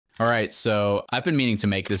All right, so I've been meaning to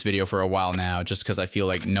make this video for a while now just because I feel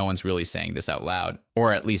like no one's really saying this out loud,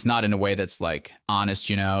 or at least not in a way that's like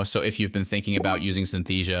honest, you know? So if you've been thinking about using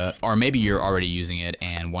Synthesia, or maybe you're already using it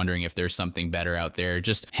and wondering if there's something better out there,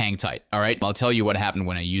 just hang tight, all right? I'll tell you what happened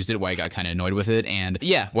when I used it, why I got kind of annoyed with it, and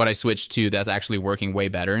yeah, what I switched to that's actually working way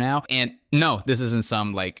better now. And no, this isn't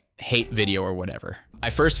some like hate video or whatever. I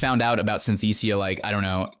first found out about Synthesia like, I don't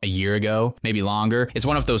know, a year ago, maybe longer. It's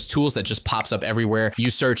one of those tools that just pops up everywhere. You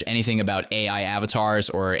search anything about AI avatars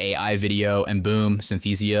or AI video and boom,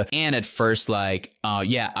 Synthesia. And at first, like,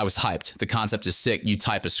 yeah, I was hyped. The concept is sick. You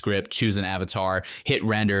type a script, choose an avatar, hit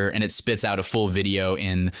render, and it spits out a full video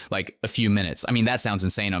in like a few minutes. I mean, that sounds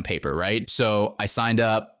insane on paper, right? So I signed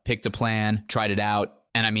up, picked a plan, tried it out.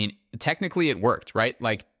 And I mean, technically it worked, right?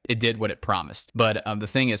 Like, it did what it promised. But the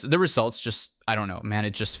thing is, the results just, I don't know, man, it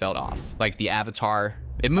just felt off. Like the avatar,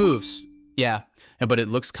 it moves. Yeah. But it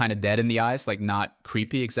looks kind of dead in the eyes, like not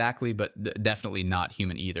creepy exactly, but definitely not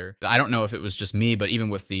human either. I don't know if it was just me, but even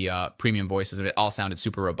with the premium voices, it all sounded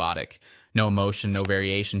super robotic. No emotion, no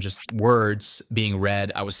variation, just words being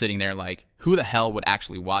read. I was sitting there like, who the hell would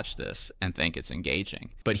actually watch this and think it's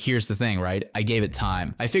engaging? But here's the thing, right? I gave it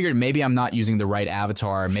time. I figured maybe I'm not using the right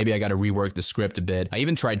avatar. Maybe I got to rework the script a bit. I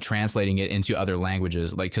even tried translating it into other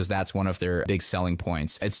languages, like, because that's one of their big selling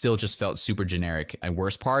points. It still just felt super generic. And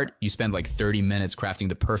worst part, you spend like 30 minutes crafting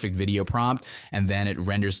the perfect video prompt, and then it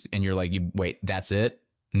renders and you're like, wait, that's it?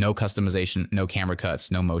 No customization, no camera cuts,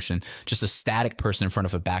 no motion, just a static person in front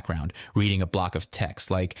of a background reading a block of text.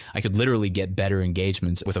 Like, I could literally get better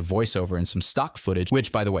engagement with a voiceover and some stock footage,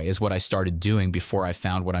 which, by the way, is what I started doing before I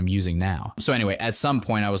found what I'm using now. So anyway, at some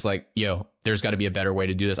point I was like, yo, there's got to be a better way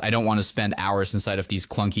to do this. I don't want to spend hours inside of these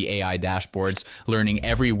clunky AI dashboards learning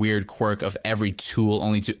every weird quirk of every tool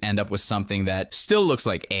only to end up with something that still looks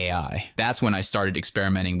like AI. That's when I started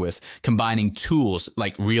experimenting with combining tools,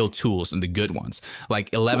 like real tools and the good ones, like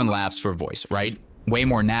ElevenLabs for voice, right? Way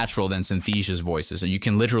more natural than Synthesia's voices. So you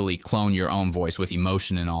can literally clone your own voice with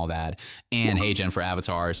emotion and all that. And HeyGen for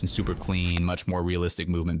avatars and super clean, much more realistic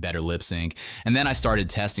movement, better lip sync. And then I started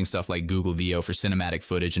testing stuff like Google Veo for cinematic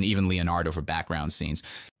footage and even Leonardo for background scenes.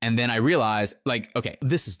 And then I realized, like, okay,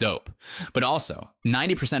 this is dope. But also,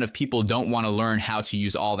 90% of people don't want to learn how to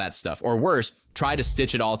use all that stuff. Or worse, try to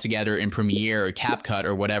stitch it all together in Premiere or CapCut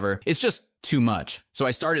or whatever. It's just too much. So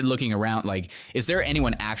I started looking around, like, is there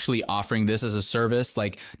anyone actually offering this as a service?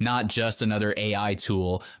 Like, not just another AI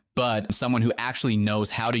tool, but someone who actually knows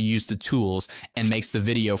how to use the tools and makes the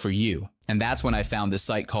video for you. And that's when I found this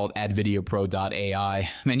site called advideopro.ai.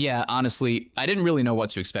 And yeah, honestly, I didn't really know what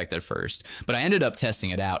to expect at first, but I ended up testing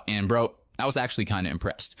it out, and bro, I was actually kind of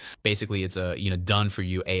impressed. Basically, it's a, done for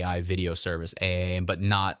you AI video service, but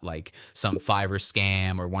not like some Fiverr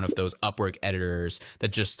scam or one of those Upwork editors that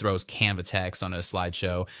just throws Canva text on a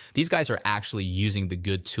slideshow. These guys are actually using the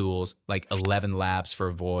good tools like ElevenLabs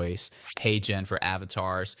for voice, HeyGen for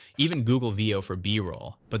avatars, even Google Veo for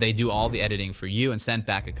B-roll. But they do all the editing for you and send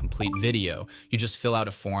back a complete video. You just fill out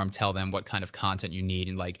a form, tell them what kind of content you need,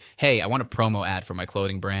 and like, hey, I want a promo ad for my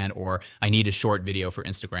clothing brand, or I need a short video for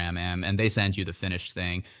Instagram, and they send you the finished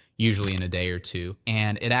thing, usually in a day or two.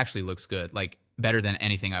 And it actually looks good, like better than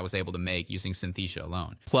anything I was able to make using Synthesia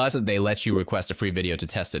alone. Plus, they let you request a free video to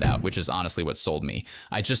test it out, which is honestly what sold me.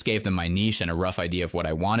 I just gave them my niche and a rough idea of what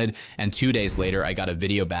I wanted, and 2 days later, I got a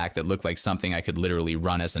video back that looked like something I could literally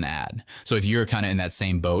run as an ad. So if you're kind of in that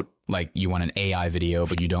same boat, like you want an AI video,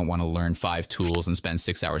 but you don't want to learn 5 tools and spend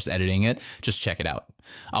 6 hours editing it, just check it out.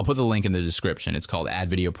 I'll put the link in the description. It's called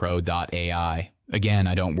advideopro.ai. Again,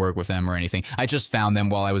 I don't work with them or anything. I just found them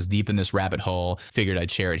while I was deep in this rabbit hole, figured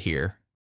I'd share it here.